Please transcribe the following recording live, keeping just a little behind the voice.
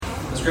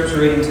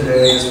Scripture reading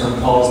today is from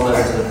Paul's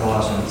letter to the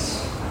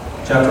Colossians,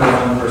 chapter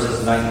 1,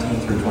 verses 19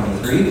 through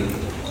 23.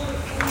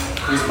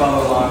 Please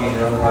follow along in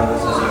your own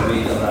Bibles as I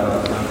read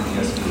aloud from the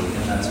ESV,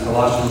 and that's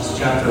Colossians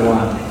chapter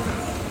 1,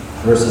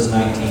 verses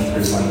 19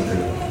 through 23.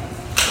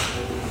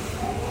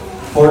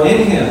 For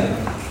in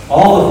him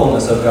all the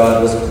fullness of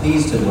God was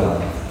pleased to dwell,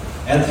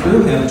 and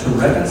through him to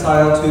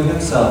reconcile to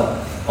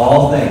himself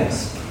all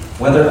things,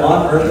 whether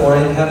on earth or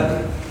in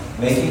heaven,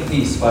 making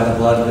peace by the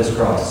blood of his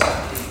cross.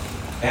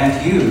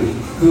 And you,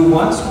 who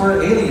once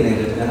were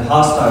alienated and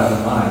hostile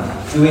in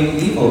mind, doing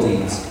evil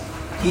deeds,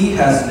 he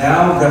has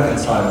now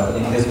reconciled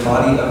in his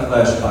body of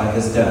flesh by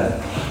his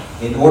death,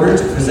 in order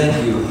to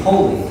present you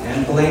holy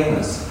and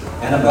blameless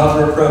and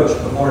above reproach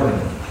before him,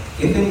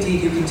 if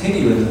indeed you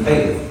continue in the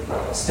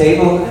faith,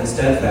 stable and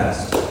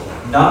steadfast,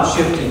 not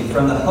shifting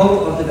from the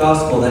hope of the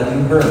gospel that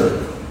you heard,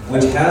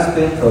 which has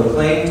been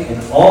proclaimed in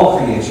all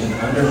creation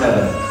under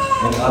heaven,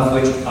 and of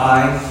which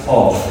I,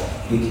 Paul,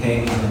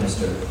 became a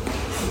minister.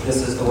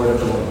 This is the word of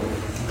the Lord.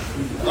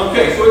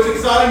 Okay, so it's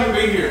exciting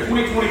to be here.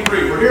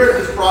 2023. We're here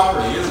at this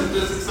property. Isn't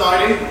this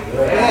exciting?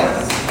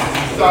 Yes.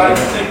 It's exciting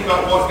to think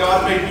about what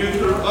God may do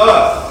through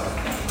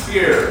us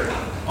here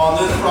on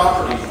this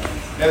property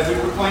as we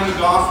proclaim the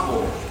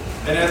gospel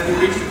and as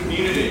we reach the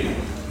community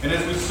and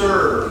as we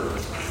serve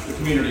the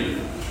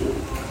community.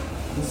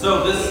 And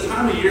so this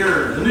time of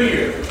year, the new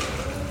year,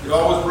 it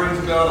always brings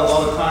about a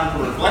lot of time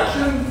for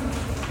reflection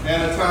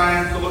and a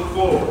time to look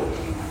forward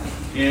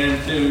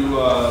and to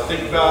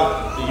think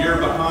about the year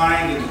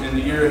behind and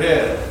the year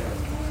ahead.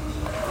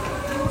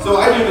 So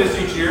I do this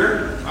each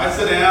year. I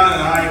sit down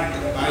and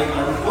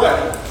I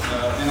reflect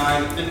and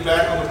I think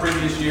back on the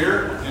previous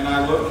year and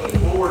I look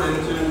forward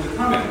into the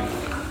coming.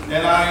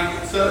 And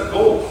I set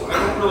goals. I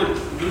don't really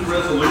do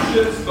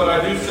resolutions, but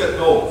I do set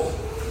goals.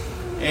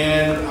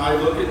 And I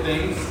look at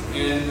things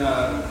in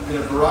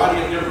a variety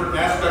of different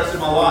aspects of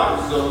my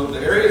life. So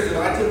the areas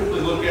that I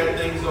typically look at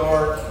things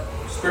are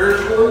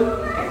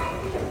spiritually,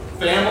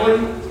 family,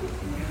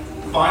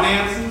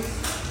 finances,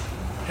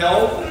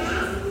 health,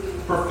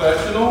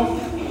 professional,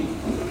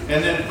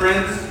 and then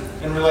friends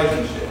and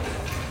relationships.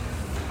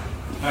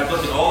 I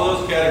look at all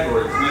those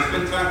categories and I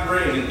spend time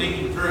praying and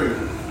thinking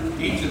through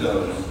each of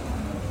those.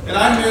 And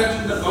I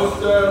imagine that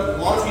a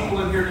lot of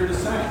people in here do the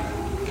same.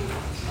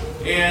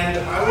 And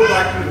I would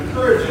like to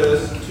encourage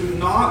us to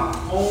not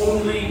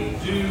only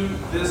do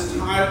this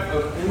type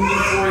of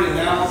inventory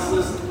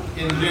analysis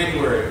in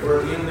January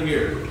or at the end of the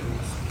year.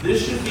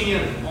 This should be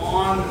an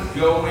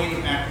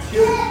ongoing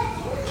activity.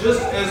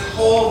 Just as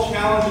Paul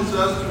challenges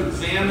us to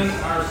examine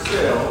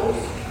ourselves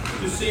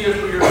to see if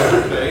we are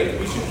in faith,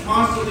 we should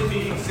constantly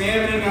be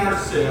examining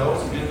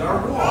ourselves and our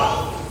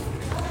walk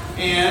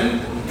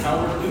and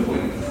how we're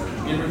doing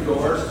in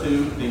regards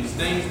to these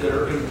things that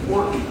are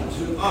important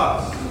to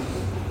us.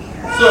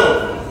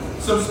 So,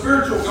 some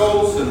spiritual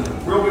goals, and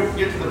we'll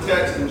get to the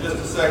text in just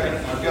a second.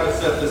 I've got to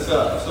set this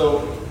up.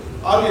 So,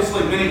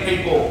 obviously, many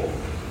people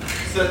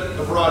set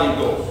a variety of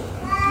goals.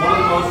 One of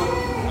the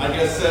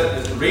most, set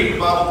is to read the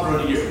Bible through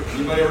in a year.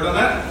 Anybody ever done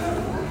that?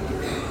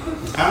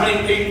 How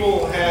many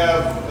people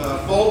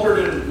have faltered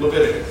in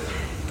Leviticus?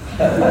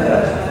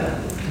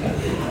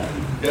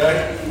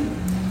 Okay?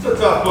 It's a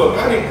tough book.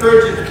 I'd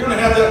encourage you, if you're going to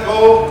have that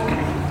goal,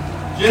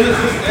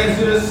 Genesis,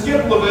 Exodus,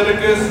 skip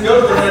Leviticus,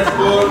 go to the next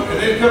book, and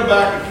then come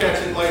back and catch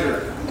it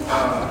later,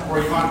 or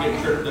you might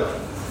get tripped up.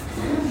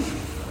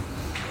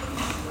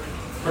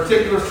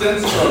 Particular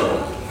sin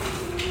struggle.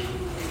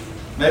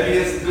 Maybe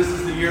this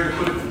is the year to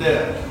put it to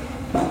death.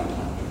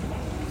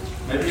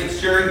 Maybe it's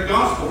sharing the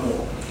gospel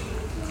more.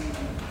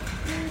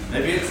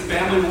 Maybe it's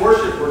family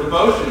worship or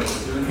devotion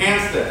to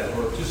enhance that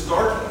or to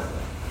start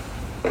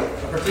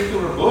that. A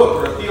particular book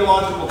or a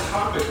theological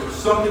topic or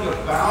something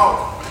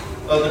about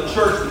the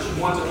church that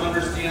you want to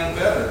understand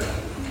better.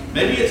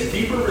 Maybe it's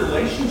deeper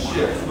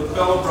relationships with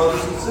fellow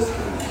brothers and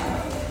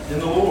sisters in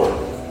the Lord.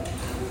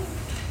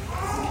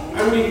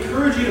 I would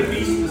encourage you to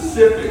be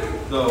specific,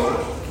 though,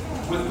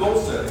 with goal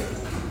setting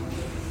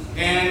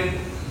and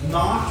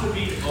not to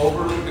be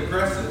overly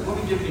aggressive. Let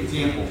me give you an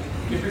example.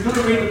 If you're going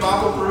to read the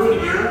Bible through in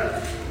a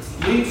year,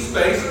 leave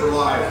space for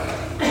life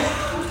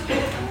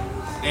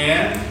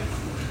and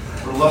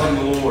for loving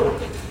the Lord.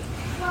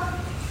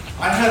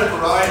 I had a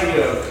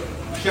variety of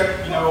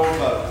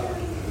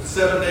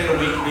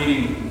 7-day-a-week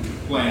reading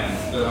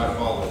plans that I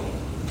followed.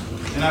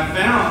 And I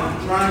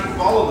found, trying to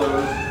follow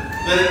those,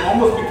 that it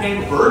almost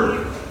became a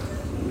burden.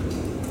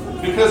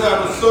 Because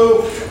I was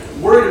so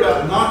worried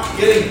about not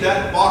getting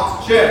that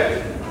box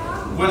checked.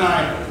 When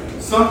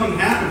something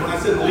happened, when I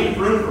said leave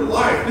room for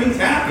life, things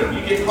happen.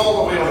 You get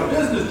called away on a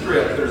business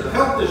trip. There's a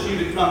health issue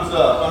that comes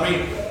up. I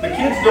mean, the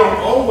kids don't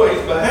always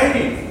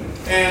behave.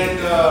 And,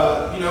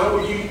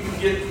 you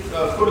get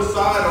put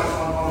aside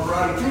on a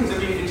variety of things. I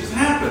mean, it just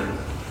happened.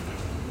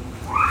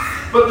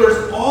 But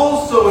there's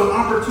also an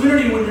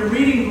opportunity when you're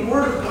reading the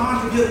Word of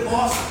God to get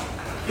lost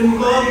in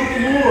love with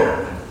the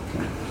Lord.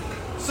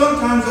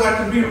 Sometimes I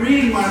can be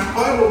reading my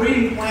Bible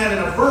reading plan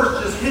and a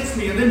verse just hits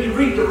me and then you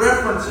read the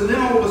reference and then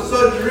all of a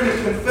sudden you're in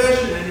a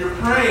confession and you're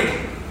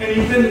praying and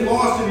you've been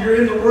lost and you're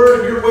in the Word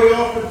and you're way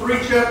off and 3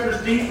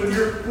 chapters deep and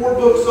you're 4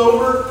 books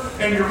over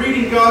and you're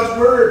reading God's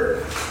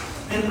Word.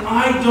 And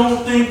I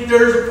don't think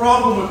there's a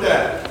problem with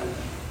that.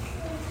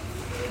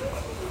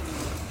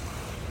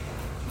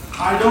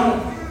 I don't.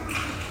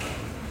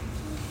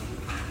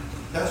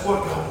 That's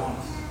what God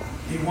wants.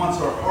 He wants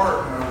our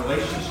heart and our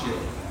relationship.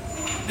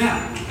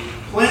 Now,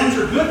 plans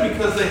are good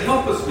because they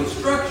help us with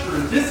structure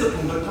and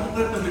discipline, but don't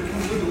let them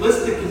become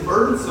legalistic and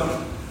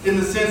burdensome in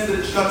the sense that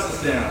it shuts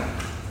us down.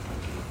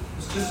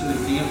 It's just an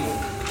example.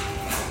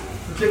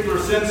 Particular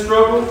sin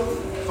struggle,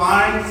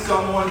 find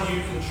someone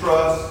you can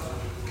trust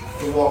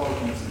to walk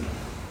with you through.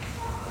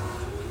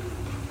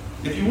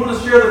 If you want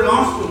to share the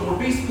gospel more,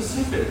 be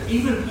specific.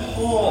 Even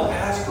Paul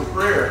asked for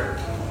prayer.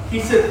 He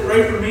said,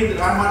 pray for me that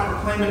I might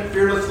proclaim it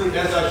fearlessly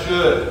as I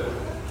should.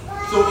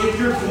 So if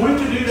you're going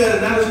to do that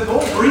and that is a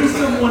goal, bring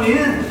someone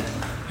in.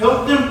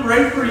 Help them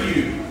pray for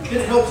you.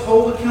 It helps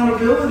hold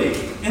accountability.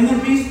 And then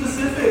be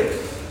specific.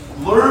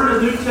 Learn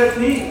a new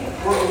technique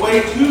or a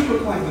way to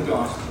proclaim the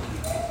gospel.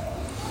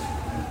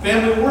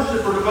 Family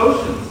worship or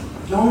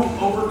devotions. Don't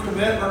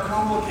overcommit or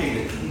complicate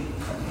it.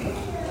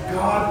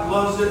 God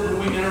loves it when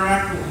we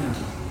interact with Him.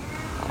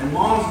 And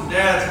moms and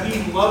dads,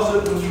 He loves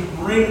it when you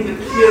bring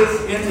the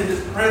kids into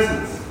His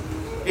presence.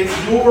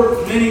 It's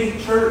your mini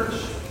church,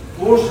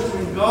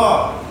 worshiping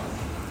God.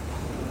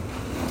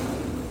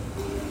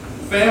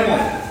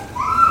 Family.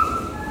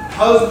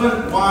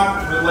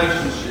 Husband-wife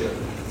relationship.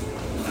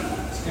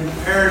 It's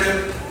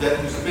imperative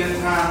that you spend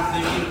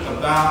time thinking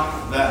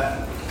about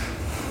that.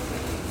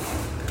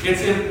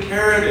 It's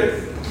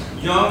imperative,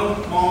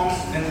 young moms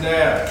and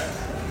dads,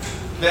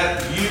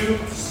 that you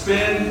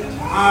spend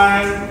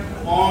time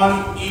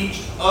on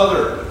each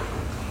other.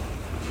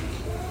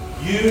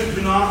 You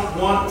do not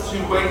want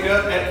to wake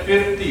up at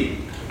 50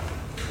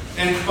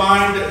 and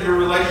find that your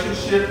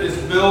relationship is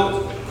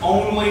built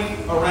only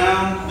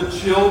around the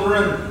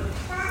children,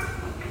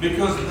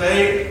 because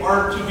they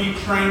are to be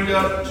trained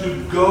up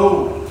to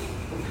go.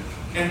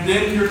 And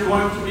then you're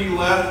going to be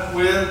left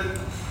with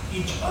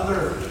each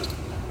other.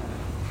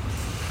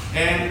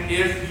 And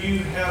if you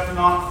have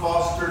not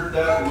fostered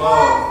that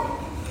love,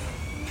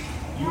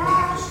 you will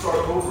have to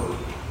start over.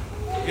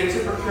 It's a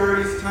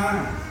precarious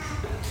time.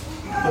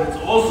 But it's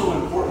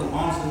also important,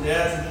 moms and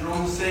dads, that you're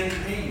on the same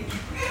page.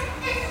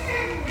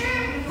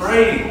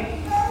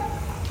 Praying.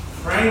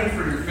 Praying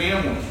for your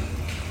family,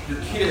 your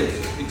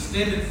kids,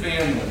 extended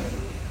family.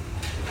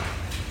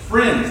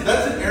 Friends.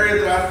 That's an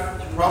area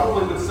that I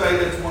probably would say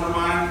that's one of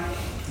my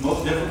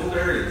most difficult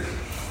areas.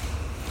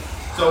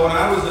 So when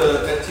I was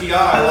at TI, a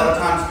lot of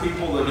times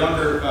people, the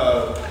younger,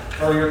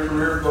 earlier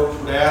career folks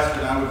would ask,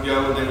 and I would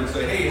go and they would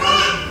say, hey, how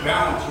do you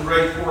balance? You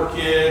raise 4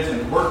 kids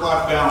and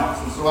work-life balance.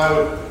 And so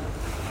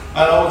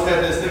I'd always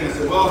had this thing. I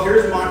said, well,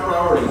 here's my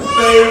priorities.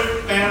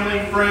 Faith,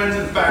 family, friends,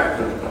 and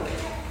factory.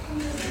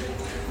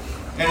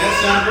 And that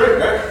sounds great,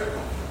 right?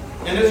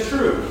 And it's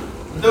true.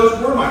 Those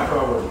were my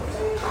priorities.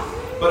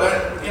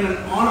 But in an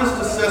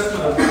honest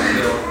assessment of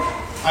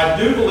myself, I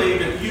do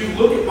believe if you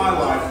look at my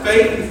life,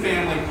 faith and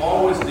family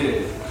always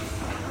did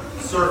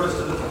surface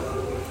to the top.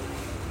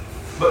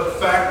 But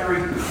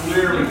factory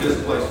clearly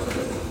displaced me.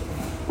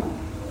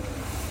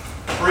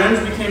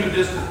 Friends became a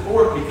distant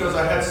fourth because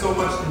I had so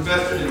much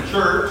invested in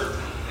church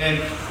and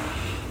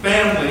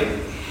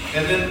family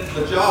and then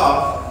the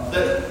job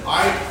that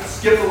I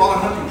skipped a lot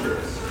of hunting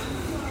trips.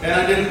 And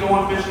I didn't go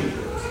on fishing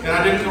trips. And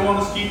I didn't go on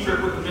the ski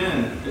trip with the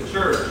men at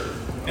church.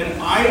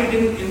 And I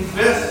didn't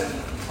invest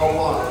a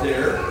lot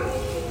there.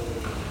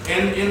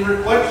 And in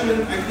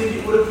reflection, I think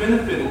it would have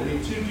benefited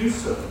me to do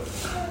so.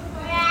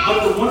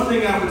 But the one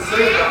thing I would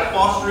say about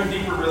fostering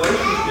deeper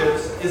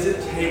relationships is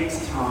it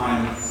takes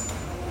time.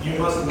 You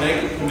must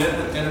make a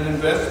commitment and an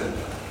investment.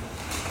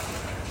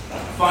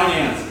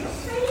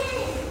 Finances.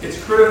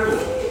 It's critical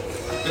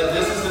that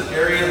this is an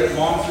area that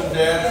moms and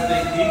dads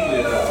think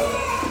deeply about,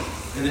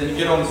 and that you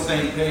get on the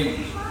same page.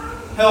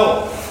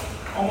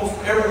 Health.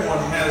 Almost everyone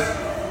has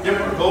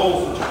different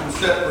goals that you can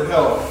set for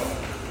health.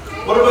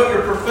 What about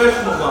your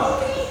professional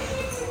life?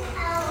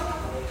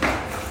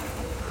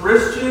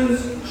 Christians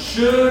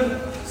should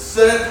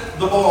set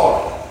the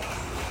bar.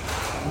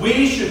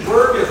 We should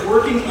work as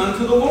working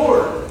unto the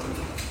Lord.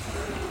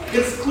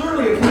 It's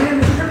clearly a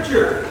command in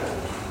Scripture.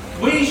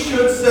 We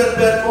should set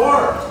that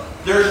bar.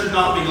 There should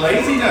not be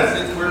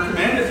laziness. We're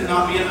commanded to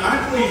not be an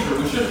eye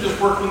pleaser. We shouldn't just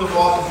work when the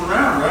boss is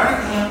around,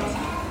 right?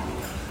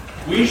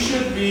 We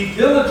should be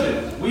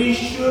diligent. We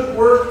should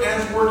work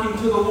as working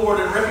to the Lord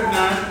and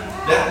recognize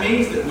that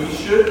means that we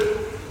should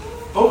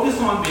focus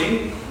on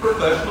being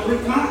professionally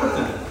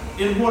competent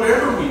in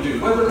whatever we do,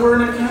 whether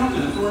we're an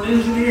accountant or an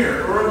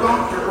engineer or a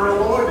doctor or a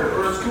lawyer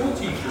or a school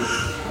teacher.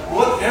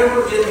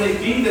 Whatever it may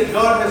be that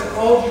God has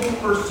called you to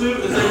pursue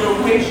as a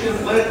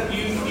vocation, let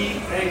you be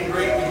a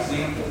great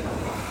example.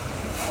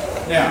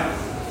 Now,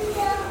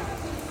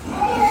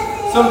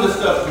 some of this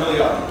stuff is really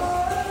obvious.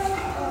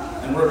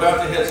 And we're about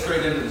to head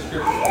straight into the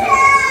Scripture.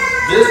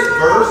 This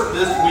verse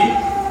this week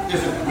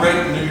is a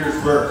great New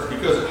Year's verse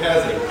because it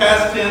has a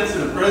past tense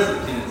and a present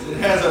tense. It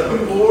has a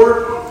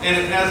before and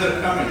it has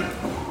a coming.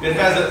 It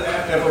has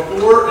a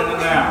before and a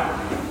now.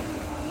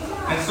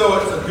 And so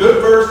it's a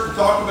good verse to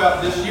talk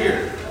about this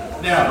year.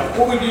 Now,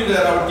 before we do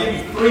that, I would give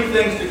you 3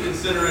 things to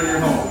consider in your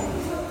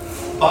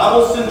home.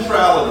 Bible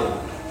centrality.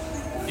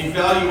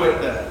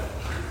 Evaluate that.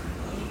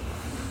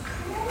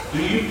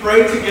 Do you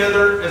pray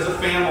together as a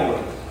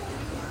family?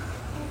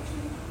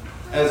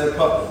 As a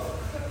couple?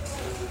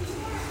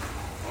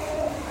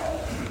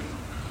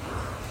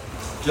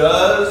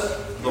 Does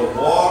the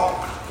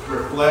walk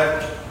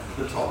reflect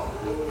the talk?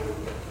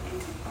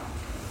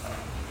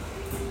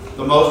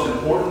 The most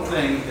important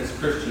thing as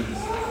Christians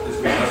is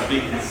we must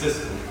be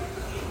consistent.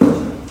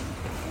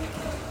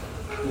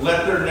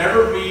 Let there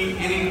never be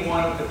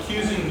anyone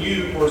accusing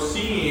you or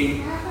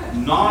seeing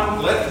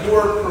let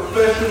your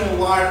professional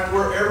life,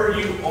 wherever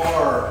you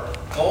are,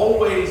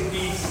 always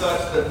be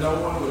such that no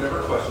one would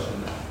ever question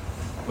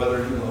whether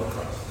you love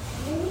Christ.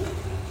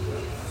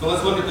 So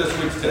let's look at this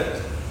week's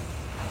text.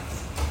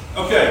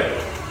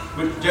 Okay,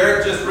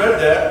 Derek just read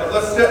that, but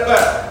let's step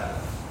back.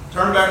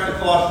 Turn back to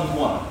Colossians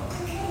 1.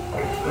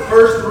 The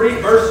first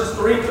 3 verses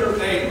 3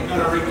 through 8, we're going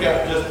to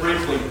recap just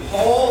briefly.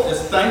 Paul is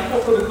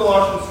thankful for the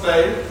Colossians'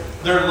 faith,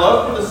 their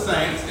love for the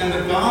saints, and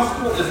the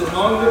gospel is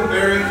among them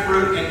bearing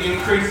fruit and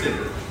increasing.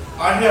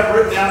 I have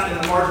written down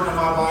in the margin of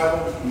my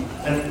Bible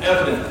an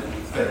evident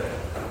faith.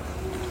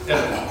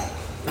 Evident.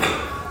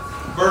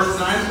 Verse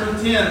 9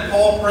 through 10,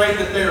 Paul prayed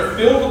that they are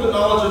filled with the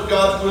knowledge of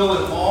God's will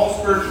and all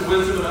spiritual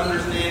wisdom and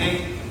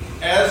understanding,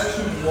 as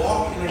to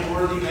walk in a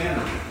worthy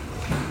manner.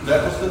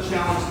 That was the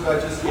challenge that I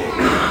just gave.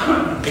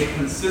 A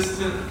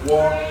consistent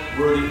walk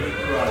worthy of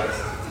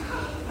Christ.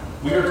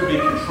 We are to be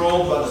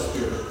controlled by the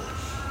Spirit.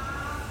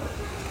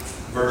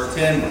 Verse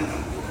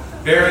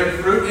 10,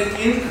 bearing fruit and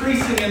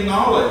increasing in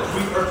knowledge.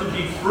 We are to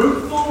be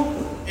fruitful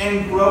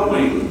and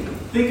growing.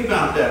 Think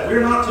about that.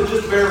 We're not to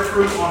just bear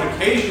fruit on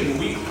occasion.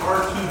 We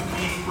are to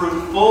be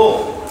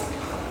fruitful.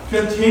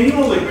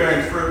 Continually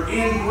bearing fruit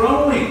and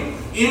growing,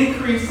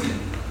 increasing.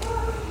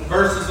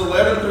 Verses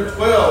 11 through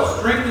 12,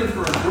 strengthened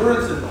for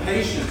endurance and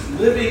patience,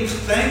 living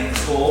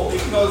thankful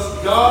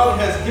because God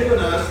has given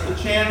us the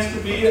chance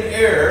to be an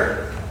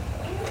heir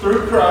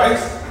through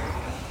Christ.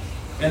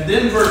 And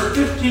then verse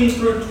 15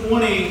 through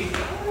 20,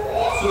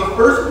 so the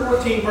first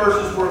 14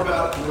 verses were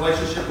about the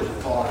relationship with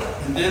the Father.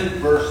 And then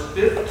verse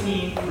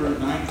 15 through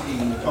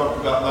 19, we talked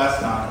about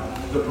last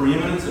time, the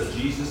preeminence of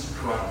Jesus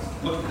Christ.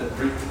 Look at that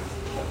briefly.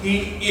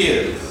 He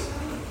is.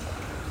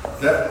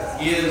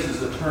 That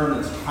is a term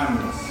that's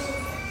timeless.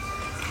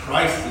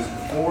 Christ is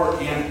before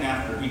and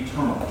after,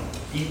 eternal.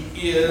 He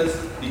is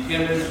the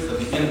image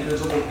of the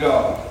invisible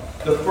God,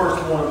 the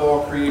firstborn of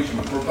all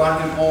creation. For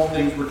by him all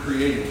things were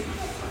created.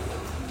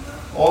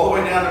 All the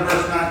way down to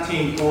verse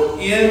 19. For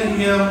in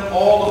him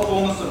all the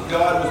fullness of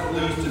God was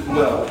pleased to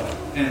dwell,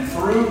 and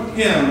through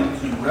him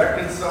to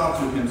reconcile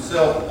to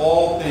himself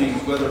all things,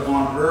 whether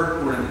on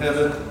earth or in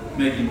heaven,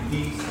 making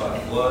peace by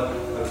the blood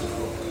of his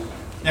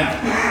cross.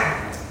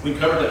 Now, we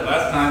covered that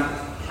last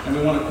time, and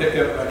we want to pick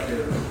up back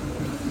here.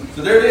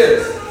 So there it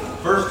is,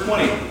 verse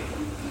 20.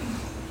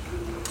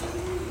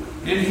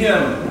 In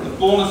him, the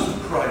fullness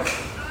of Christ.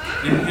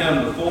 In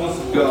him, the fullness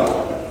of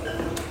God.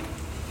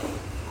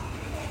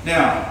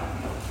 Now,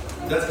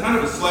 that's kind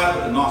of a slap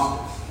at the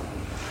Gnostics.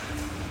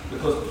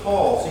 Because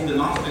Paul, see, the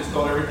Gnostics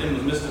thought everything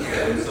was mystical,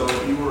 and so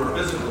if you were a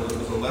physical, it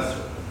was a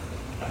lesser.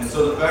 And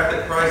so the fact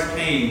that Christ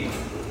came,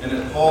 and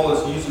that Paul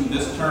is using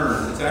this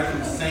term, it's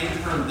actually the same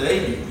term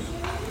they use.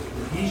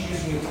 But he's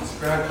using it to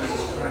describe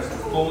Jesus Christ, the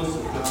fullness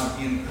of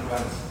God in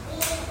Christ.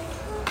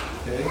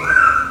 Okay?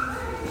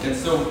 And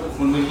so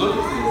when we look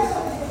at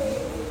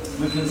this,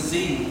 we can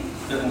see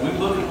that when we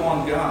look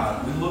upon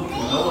God, we look for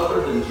no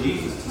other than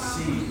Jesus to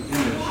see the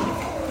image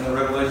and the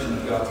revelation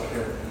of God's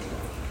character.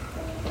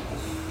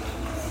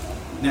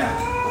 Now,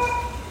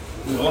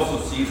 we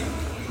also see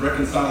that he's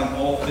reconciling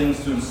all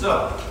things to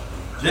himself.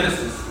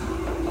 Genesis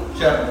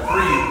chapter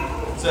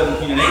 3,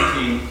 17 and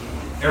 18,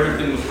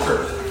 everything was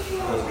cursed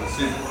because of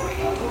sin.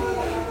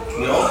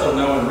 We also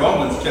know in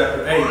Romans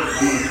chapter 8, I'm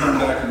going to turn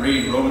back and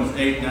read Romans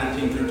 8,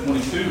 19 through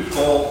 22,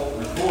 Paul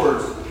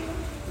records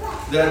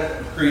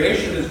that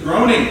creation is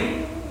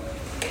groaning,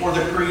 for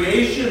the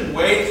creation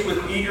waits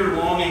with eager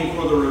longing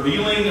for the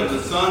revealing of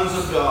the sons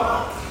of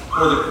God.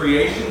 For the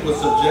creation was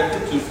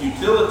subjected to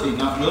futility,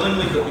 not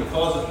willingly, but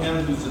because of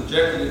him who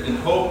subjected it in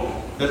hope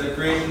that the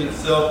creation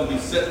itself will be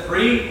set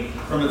free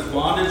from its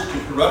bondage to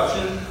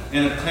corruption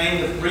and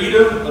obtain the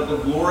freedom of the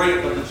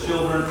glory of the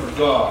children of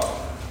God.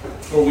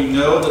 For we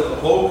know that the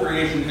whole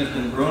creation has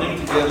been groaning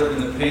together in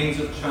the pains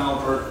of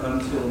childbirth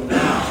until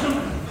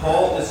now.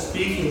 Paul is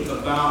speaking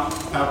about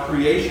how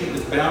creation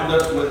is bound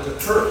up with the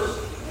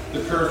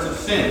curse of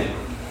sin.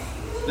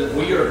 That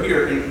we are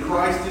here and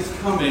Christ is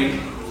coming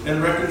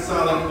and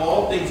reconciling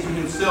all things to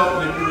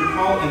himself. And if you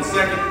recall in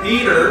 2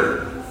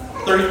 Peter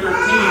 3:13,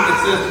 it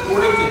says,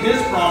 according to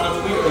his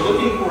promise, we are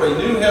looking for a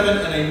new heaven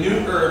and a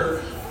new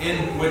earth in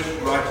which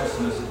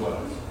righteousness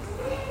dwells.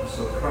 And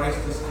so Christ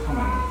is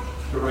coming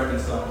to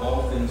reconcile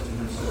all things to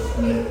himself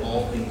and make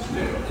all things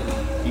new.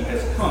 He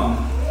has come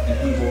and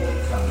he will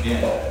come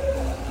again.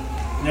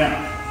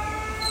 Now,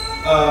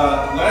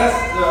 I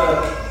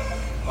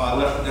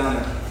left it down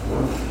there.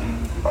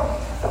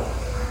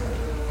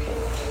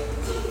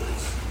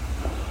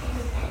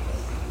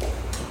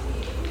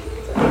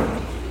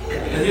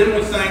 The hymn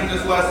we sang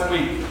just last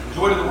week,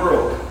 Joy to the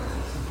World.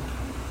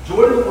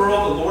 Joy to the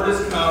world, the Lord is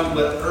come.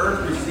 Let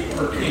earth receive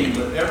her King.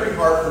 Let every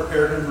heart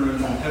prepare him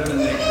room, and heaven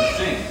and nature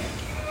sing.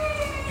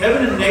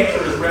 Heaven and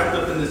nature is wrapped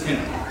up in this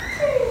hymn.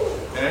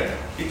 Okay?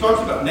 He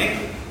talks about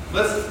nature.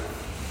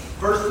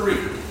 Verse 3, I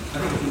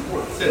think it's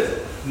important. It says,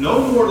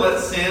 no more let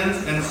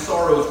sins and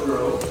sorrows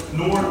grow,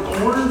 nor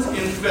thorns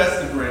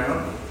infest the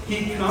ground.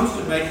 He comes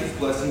to make his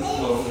blessings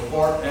flow, as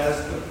far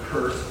as the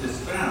curse is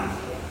found.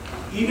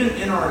 Even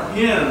in our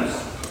hymns,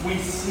 we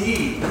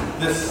see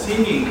this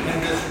singing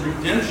and this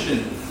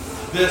redemption,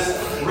 this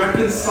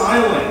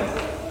reconciling,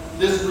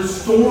 this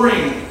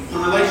restoring the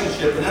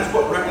relationship, and that's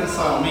what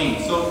reconcile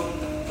means. So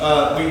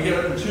we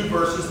have it in 2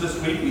 verses this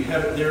week. We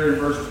have it there in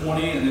verse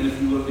 20, and then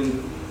if you look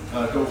in,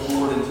 go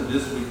forward into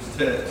this week's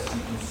text,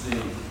 you can see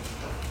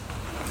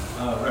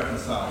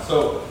reconcile.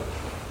 So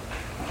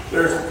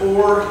there's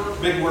 4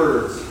 big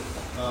words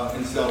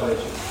in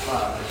salvation. 5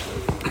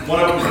 actually.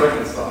 One of them is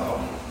reconcile.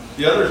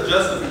 The other is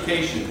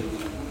justification.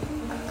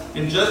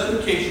 In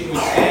justification, we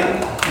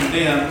stand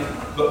condemned,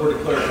 but we're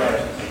declared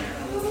righteous.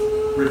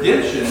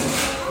 Redemption,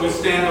 we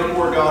stand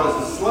before God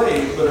as a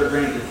slave, but are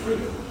granted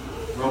freedom.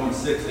 Romans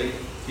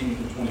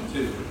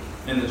 6:18-22.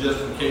 And the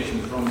justification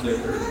is Romans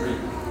 8:33.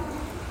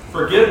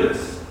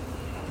 Forgiveness,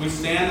 we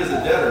stand as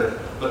a debtor,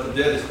 but the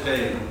debt is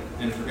paid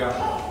and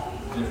forgotten.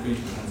 In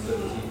Ephesians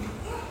 1:17.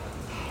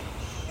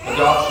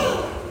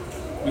 Adoption,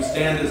 we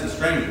stand as a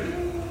stranger,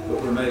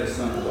 but we're made a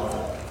son or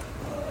daughter.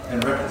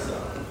 And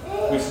reconcile,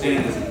 we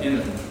stand as an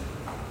enemy,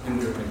 and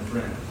we are made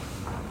friends.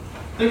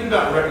 Think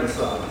about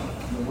reconciling,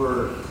 the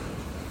word.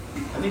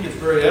 I think it's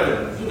very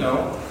evident. You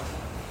know,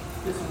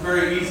 it's a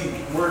very easy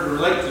word to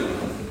relate to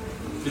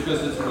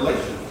because it's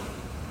relational.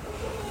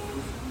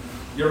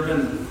 You ever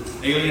been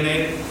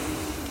alienated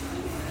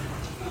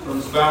from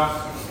a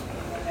spouse?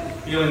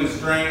 Feeling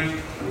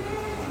estranged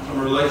from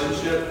a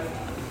relationship?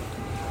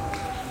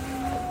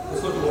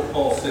 Let's look at what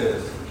Paul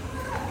says.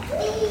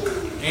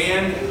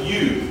 And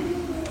you,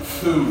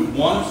 who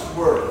once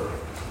were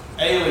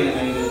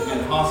alienated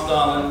and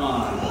hostile in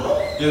mind,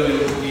 doing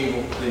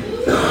evil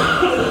things.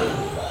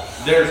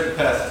 There's the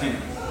past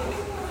tense.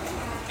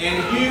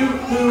 And you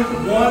who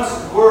once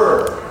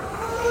were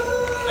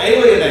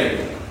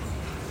alienated,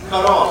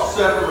 cut off,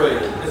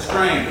 separated,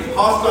 estranged,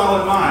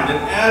 hostile in mind,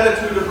 an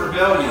attitude of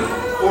rebellion,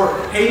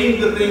 or hating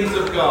the things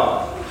of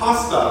God.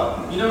 Hostile.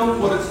 You know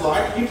what it's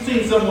like? You've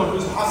seen someone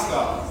who's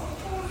hostile.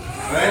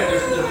 Right?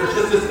 There's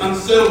just this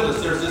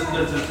unsettledness, there's this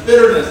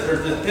bitterness,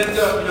 there's this pent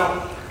up,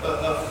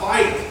 a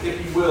fight,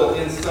 if you will,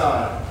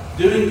 inside,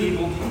 doing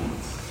evil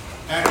deeds,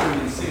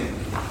 acting in sin.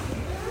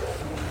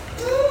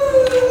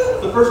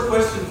 The first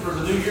question for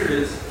the new year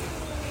is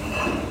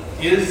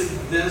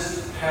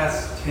this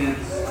past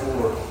tense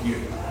for you?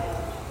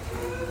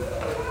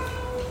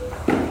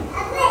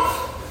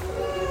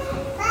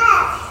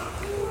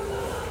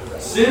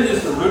 Sin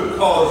is the root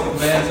cause of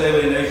man's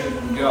alienation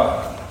from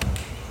God.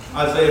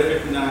 Isaiah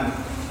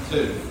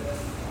 59:2.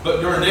 But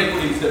your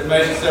iniquities have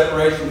made a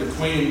separation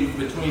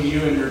between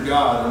you and your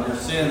God, and your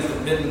sins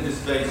have hidden his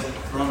face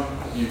from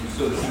you,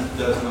 so that he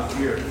does not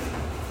hear.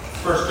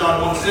 1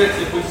 John 1:6.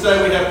 If we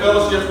say we have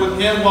fellowship with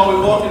him while we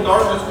walk in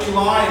darkness, we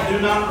lie and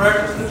do not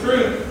practice the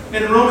truth.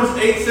 In Romans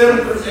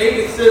 8:7-8,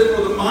 it says,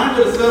 for the mind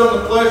that is set on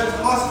the flesh is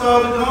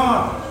hostile to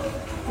God,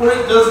 for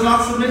it does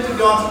not submit to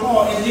God's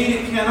law. Indeed,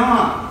 it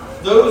cannot.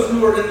 Those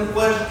who are in the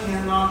flesh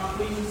cannot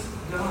please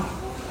God.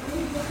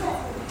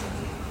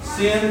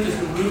 Sin is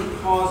the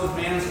root cause of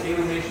man's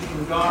alienation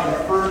from God. And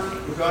the first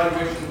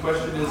evaluation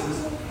question is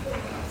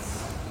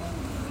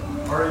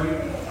are you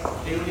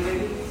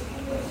alienated?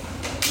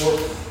 Or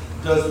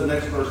does the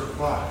next verse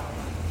apply?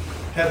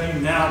 Have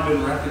you now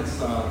been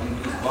reconciled in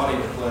his body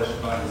of flesh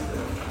by his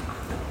death?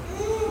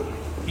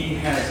 He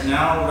has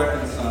now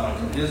reconciled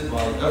in his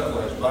body of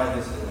flesh by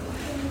his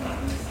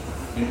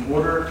death, in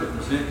order to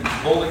present you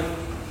holy,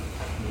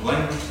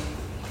 blameless,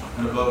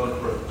 and above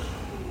reproach.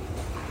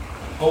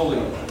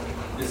 Holy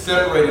is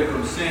separated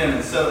from sin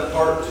and set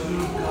apart to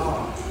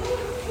God.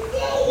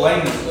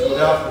 Blameless is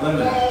without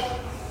limit,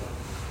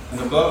 and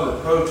above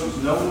reproach is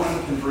no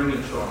one can bring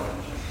a charge.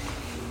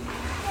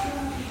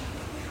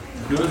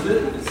 Who is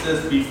it? It says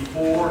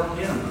before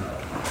him.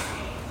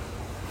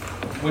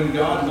 When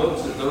God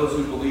looks at those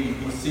who believe,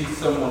 he sees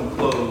someone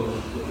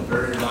clothed with the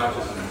very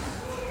righteousness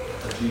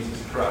of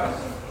Jesus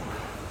Christ.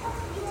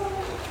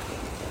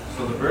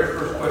 So the very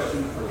first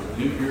question for the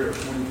new year of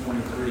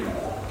 2023,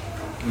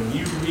 when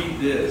you read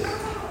this,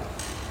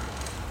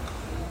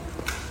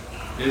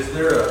 is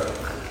there a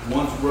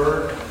once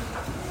word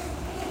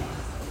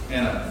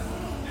and a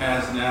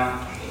has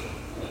now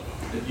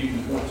that you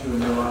can point to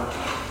in your life?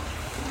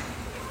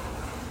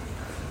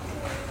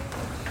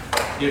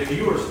 If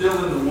you are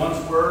still in the once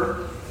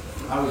word,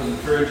 I would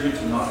encourage you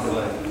to not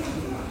delay.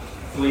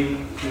 Flee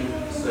to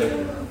the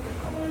Savior.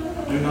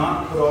 Do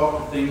not put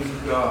off the things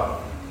of God.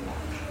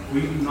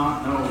 We do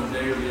not know the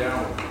day or the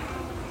hour.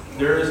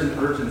 There is an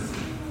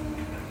urgency.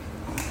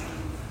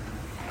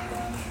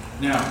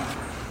 Now,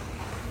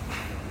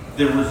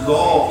 the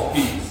resolved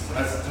peace.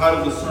 That's the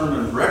title of the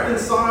sermon.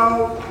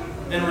 Reconciled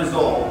and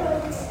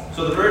Resolved.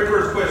 So the very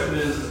first question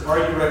is, are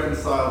you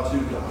reconciled to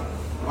God?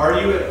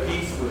 Are you at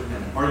peace with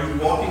Him? Are you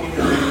walking in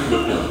communion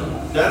with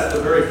Him? That's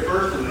the very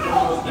first and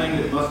foremost thing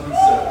that must be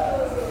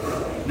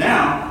said.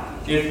 Now,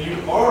 if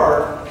you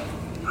are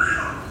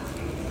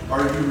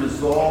you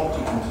resolved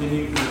to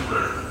continue in the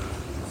faith?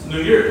 It's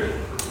New Year's.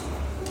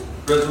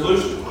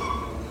 Resolution.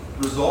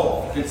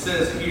 Resolve. It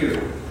says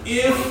here,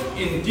 if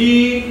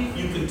indeed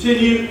you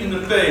continue in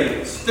the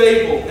faith,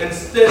 stable and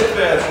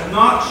steadfast,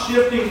 not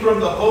shifting from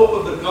the hope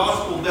of the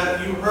gospel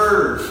that you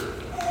heard.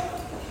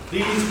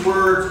 These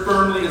words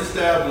firmly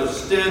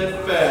established,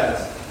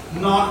 steadfast,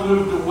 not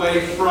moved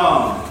away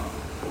from.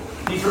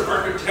 These are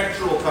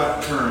architectural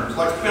type terms,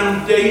 like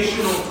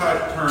foundational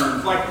type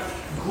terms, like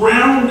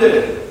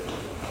grounded.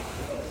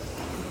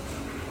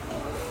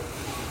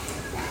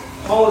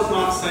 Paul is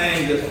not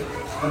saying that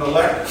an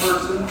elect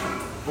person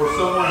or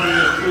someone who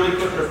has truly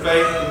put their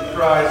faith in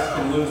Christ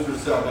can lose their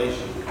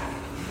salvation.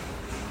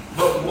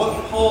 But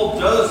what Paul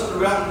does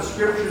throughout the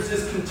Scriptures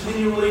is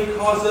continually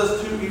cause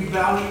us to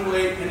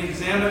evaluate and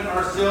examine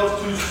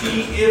ourselves to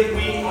see if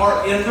we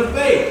are in the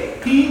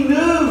faith. He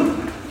knew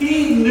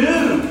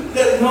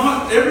that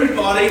not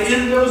everybody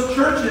in those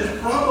churches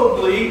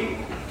probably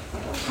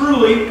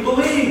truly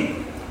believed.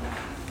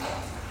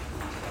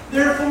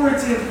 Therefore,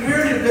 it's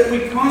imperative that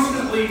we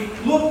constantly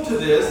look to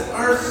this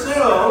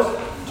ourselves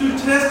to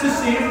test to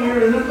see if we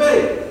are in the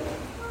faith.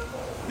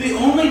 The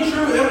only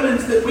true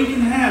evidence that we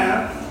can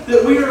have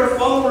that we are a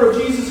follower of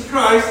Jesus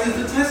Christ is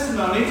the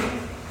testimony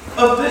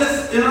of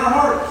this in our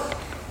hearts.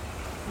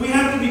 We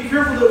have to be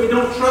careful that we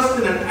don't trust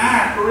in an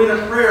act or in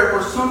a prayer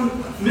or some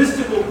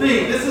mystical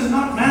thing. This is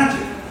not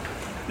magic.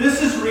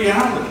 This is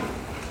reality.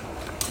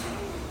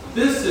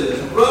 This is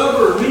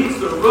rubber meets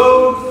the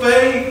road,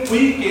 faith,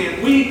 week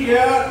in, week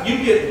out. You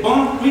get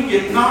bumped, we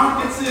get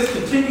knocked. It says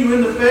continue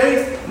in the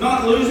faith,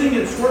 not losing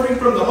and swerving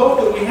from the hope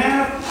that we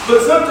have.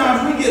 But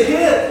sometimes we get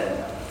hit.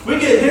 We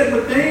get hit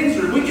with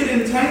things, or we get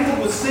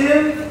entangled with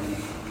sin,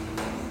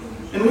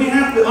 and we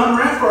have to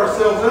unwrap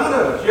ourselves out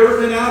of it. You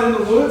ever been out in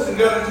the woods and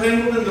got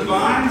entangled in the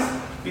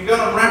vines? You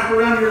got them wrapped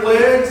around your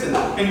legs,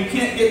 and you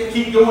can't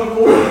keep going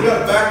forward. You got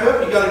to back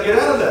up. You got to get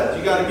out of that.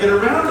 You got to get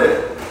around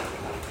it.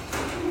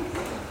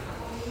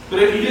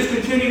 But if you just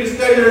continue to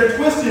stay there and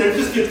twist it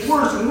just gets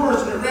worse and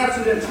worse, and it wraps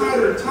it in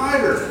tighter and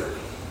tighter.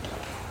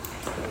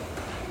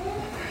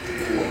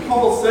 What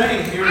Paul's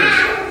saying here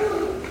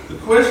is, the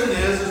question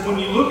is when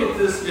you look at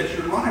this, at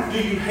your life,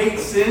 do you hate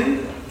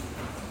sin?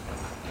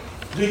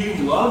 Do you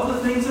love the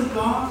things of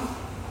God?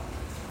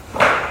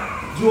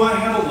 Do I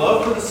have a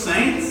love for the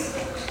saints?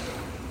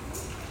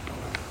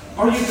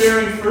 Are you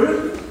bearing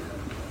fruit?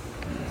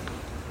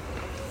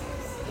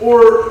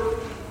 Or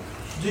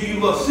do you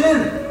love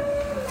sin?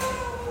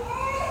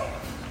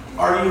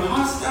 Are you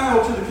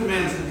hostile to the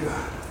commands of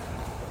God?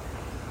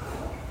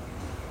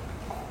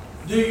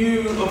 Do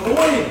you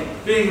avoid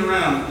being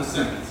around the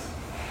saints?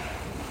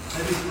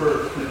 Maybe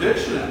for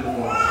conviction,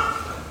 or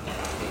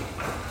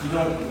you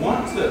don't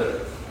want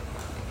to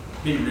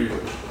be real.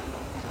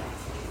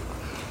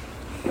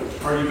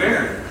 Are you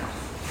barren?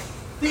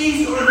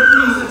 These are the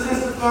things that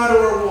testify to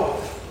our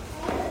walk.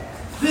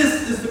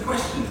 This is the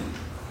question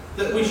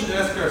that we should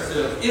ask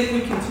ourselves if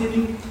we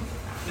continue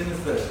in the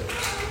faith.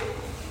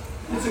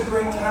 It's a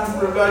great time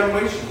for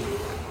evaluation,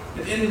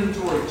 an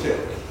inventory check.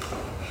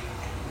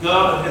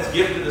 God has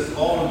gifted us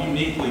all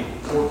uniquely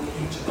for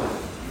each other.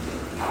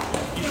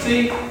 You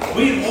see,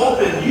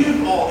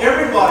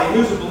 everybody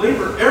who's a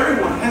believer,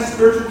 everyone has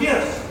spiritual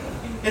gifts.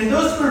 And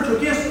those spiritual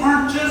gifts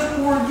aren't just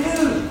for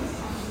you.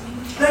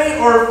 They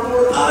are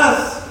for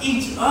us,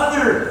 each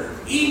other.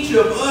 Each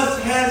of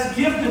us has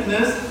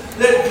giftedness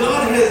that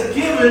God has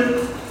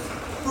given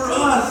for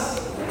us.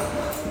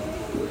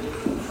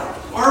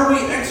 Are we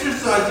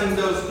exercising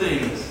those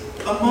things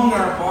among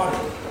our body?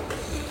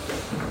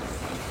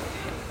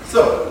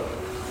 So,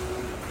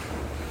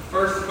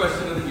 first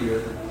question of the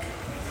year,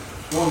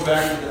 going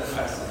back to that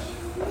passage.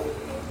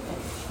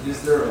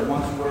 Is there a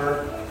once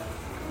were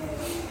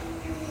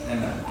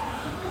and a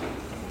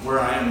where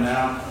I am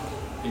now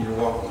in your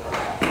walk with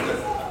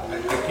Christ?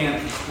 I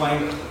can't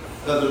explain it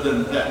other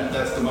than that.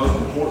 That's the most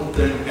important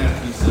thing that has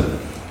to be said.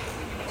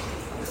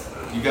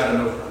 You got to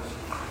know Christ.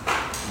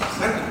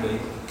 Secondly,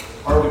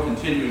 are we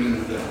continuing in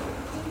the faith?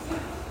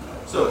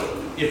 So,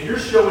 if you're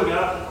showing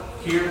up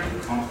here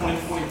on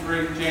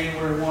 2023,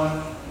 January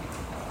 1,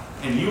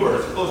 and you are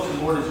as close to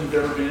the Lord as you've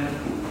ever been,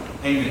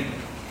 amen.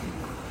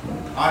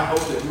 I hope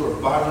that you are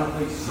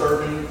vibrantly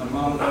serving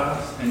among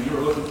us, and you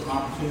are looking for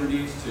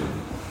opportunities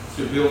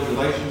to build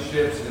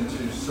relationships and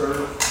to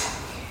serve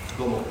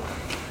the Lord.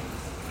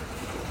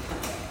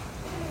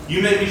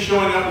 You may be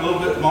showing up a little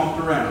bit bumped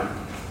around.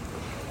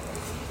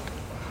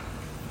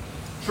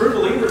 True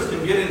believers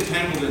can get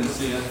entangled in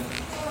sin.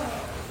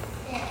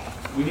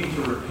 We need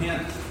to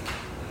repent,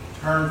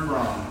 turn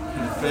from,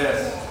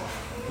 confess,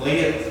 flee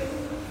it,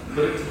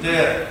 Put it to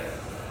death.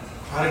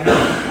 Try to go.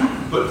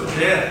 Put to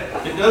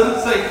death. It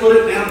doesn't say put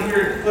it down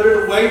here and put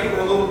it away for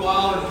a little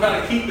while and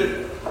try to keep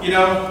it,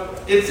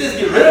 It says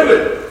get rid of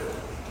it.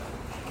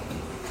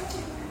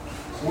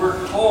 So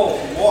we're called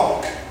to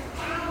walk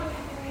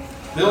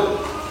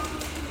built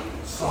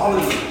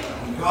solidly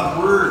on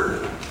God's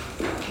Word.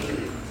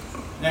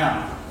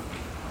 Now,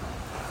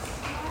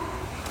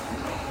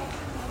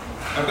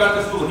 I've got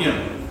this little hymn.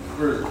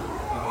 Where is it?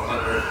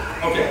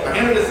 Okay, I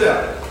handed this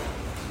out.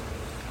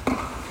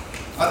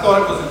 I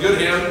thought it was a good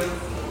hymn.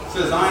 It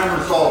says, I am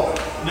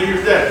resolved. New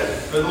Year's Day.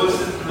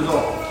 Resolution,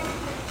 resolved.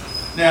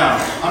 Now,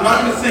 I'm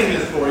not going to sing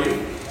this for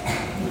you.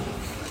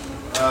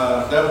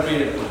 That would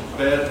be a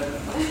bad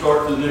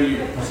start to the new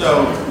year.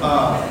 So,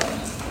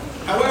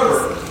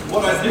 however,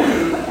 what I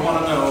do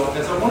want to know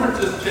is I want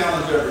to just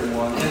challenge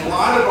everyone, in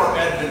light of our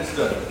Advent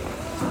study,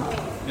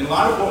 in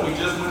light of what we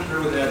just went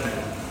through with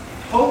Advent,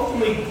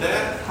 hopefully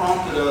that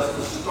prompted us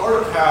to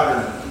start a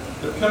pattern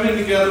of coming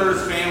together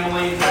as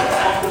families, to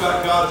talk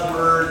about God's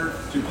Word,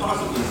 to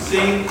possibly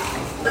sing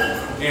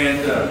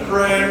and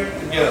pray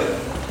together.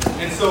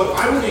 And so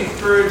I would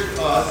encourage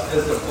us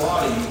as a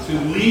body to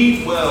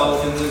lead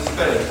well in this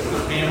space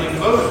with family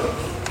devotion.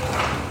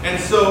 And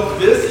so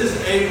this is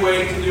a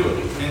way to do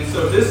it. And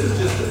so this is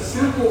just a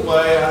simple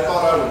way. I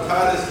thought I would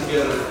tie this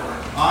together.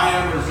 I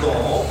am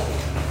resolved.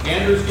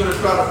 Andrew's going to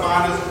try to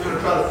find us. We're going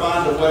to try to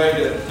find a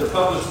way to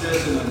publish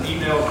this in an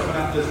email coming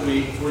out this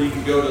week where you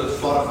can go to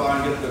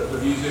Spotify and get the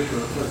music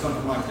or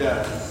something like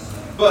that.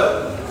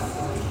 But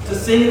to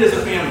sing it as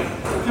a family,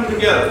 to come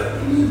together,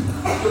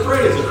 to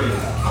pray as a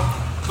family.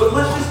 But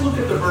let's just look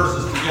at the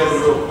verses together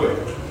real quick.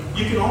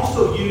 You can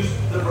also use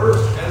the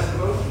verse as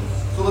devotion.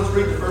 So let's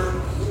read the first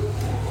one.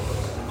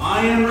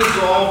 I am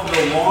resolved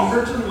no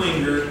longer to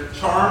linger,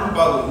 charmed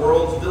by the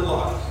world's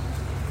delight.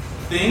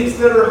 Things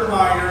that are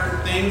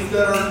higher, things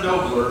that are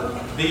nobler,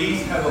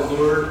 these have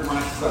allured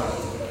my sight.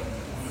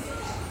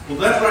 Well,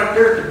 that right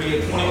there could be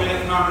a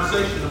 20-minute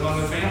conversation among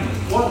the family.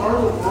 What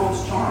are the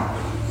world's charms?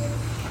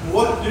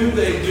 What do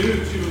they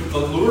do to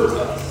allure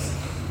us?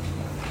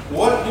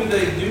 What do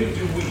they do?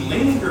 Do we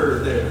linger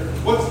there?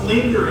 What's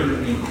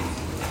lingering mean?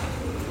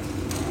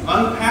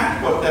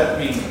 Unpack what that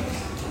means.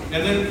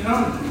 And then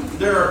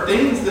there are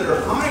things that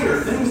are higher,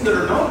 things that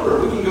are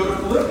nobler. We can go to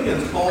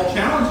Philippians. Paul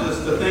challenges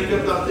us to think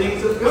of the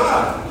things of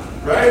God.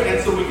 Right?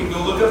 And so we can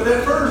go look up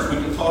that verse. We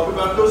can talk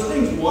about those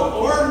things. What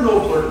are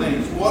nobler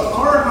things? What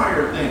are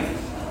higher things?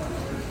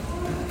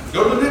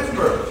 Go to the next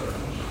verse.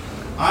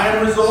 I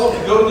am resolved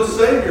to go to the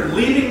Savior,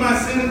 leaving my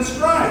sin and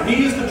strife.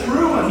 He is the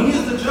true one. He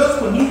is the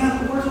just one. He hath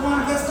the words of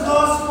life. That's the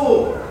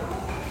gospel.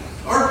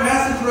 Our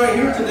passage right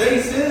here today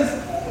says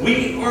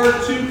we are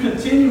to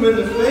continue in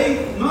the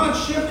faith, not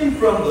shifting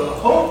from the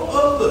hope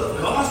of the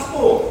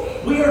gospel.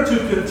 We are to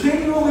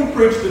continually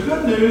preach the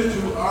good news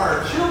to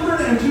our children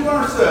and to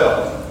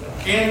ourselves,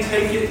 and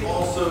take it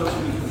also to the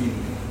community.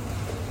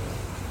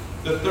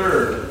 The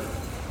third,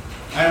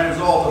 I am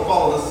resolved to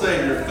follow the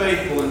Savior,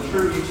 faithful and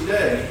true each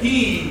day.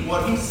 Heed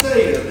what He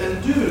saith,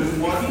 and do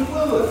what He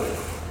willeth.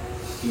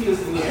 He is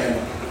the living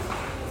one.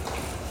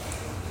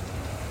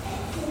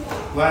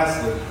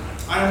 Lastly,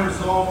 I am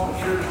resolved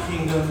to enter the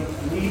kingdom,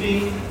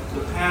 leading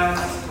the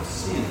paths of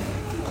sin.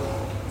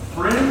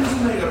 Friends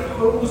may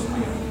oppose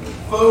me,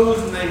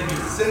 foes may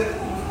beset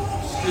me,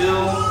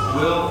 still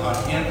will I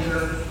enter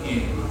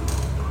in.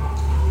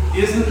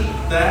 Isn't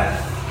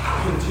that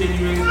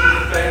continuing in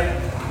faith?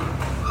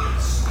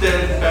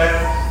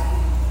 Steadfast,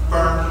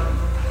 firm,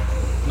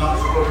 not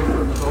swerving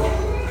from the goal.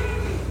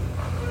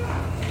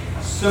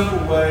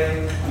 Simple way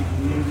we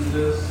can use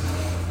this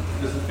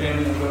as a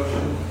family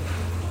devotion.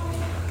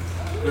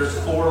 There's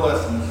 4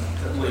 lessons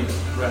at least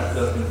wrapped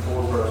up in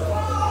 4 verses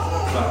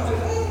right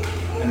there.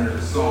 And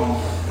there's a song.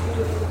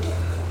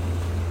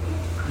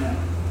 Now,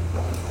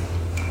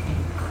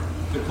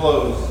 to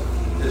close,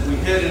 as we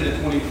head into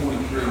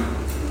 2023,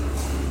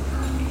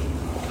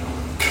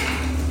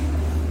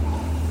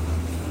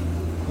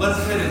 let's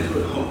head into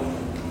it hopeful,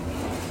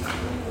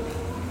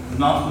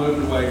 not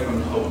moved away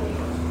from hope.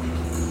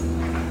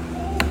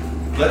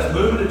 Let's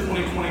move into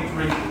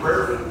 2023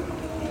 prayerful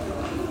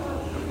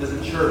as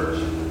a church,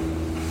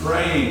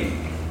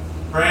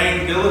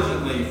 praying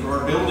diligently for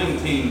our building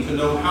team to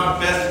know how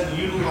best to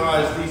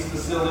utilize these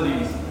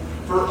facilities,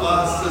 for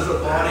us as a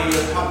body,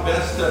 of how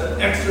best to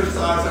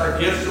exercise our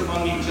gifts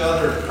among each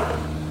other.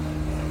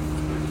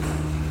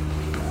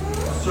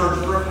 Search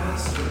for a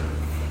pastor.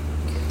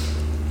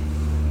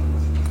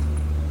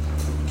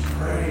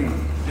 Pray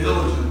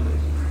diligently.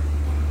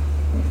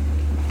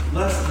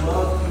 Let's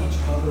love each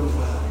other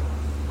well.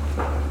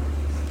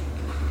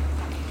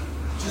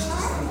 Just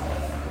as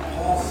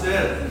Paul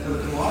said to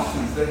the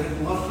Colossians, they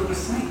had love for the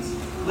saints.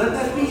 Let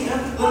that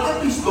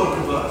be spoken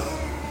of us.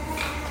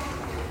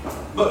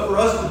 But for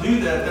us to do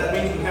that, that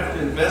means we have to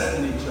invest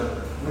in each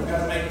other. We've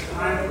got to make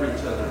time for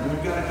each other. And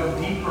we've got to go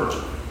deeper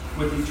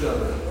with each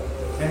other.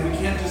 And we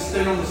can't just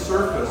stay on the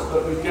surface,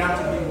 but we've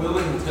got to be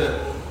willing to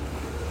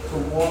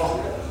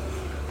walk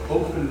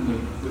openly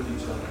with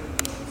each other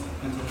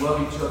and to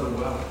love each other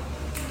well.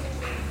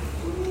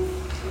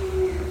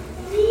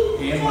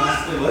 And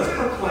lastly, let's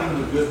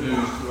proclaim the good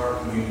news to our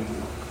community.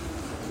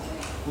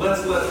 Let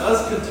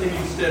us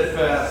continue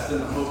steadfast in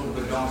the hope of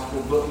the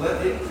gospel, but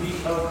let it be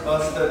of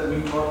us that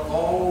we are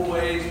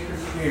always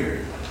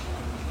prepared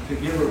to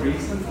give a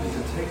reason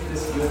to take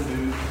this good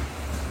news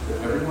to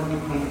everyone we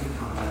come into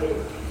contact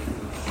with.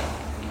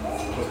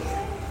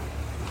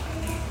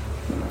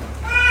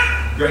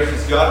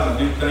 Gracious God,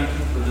 we do thank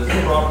you for this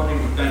property.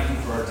 We thank you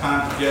for our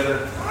time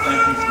together.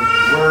 Thank you for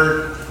your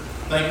word.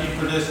 Thank you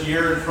for this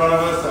year in front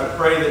of us. I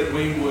pray that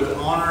we would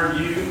honor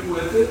you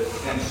with it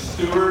and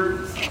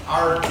steward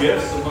our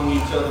gifts among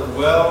each other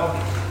well.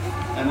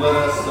 And let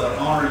us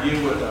honor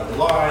you with our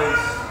lives.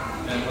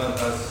 And let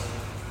us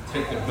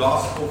take the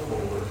gospel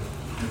forward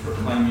and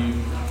proclaim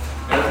you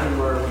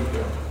everywhere we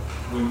go.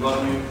 We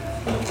love you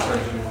and we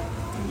praise you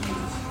in Jesus'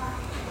 name.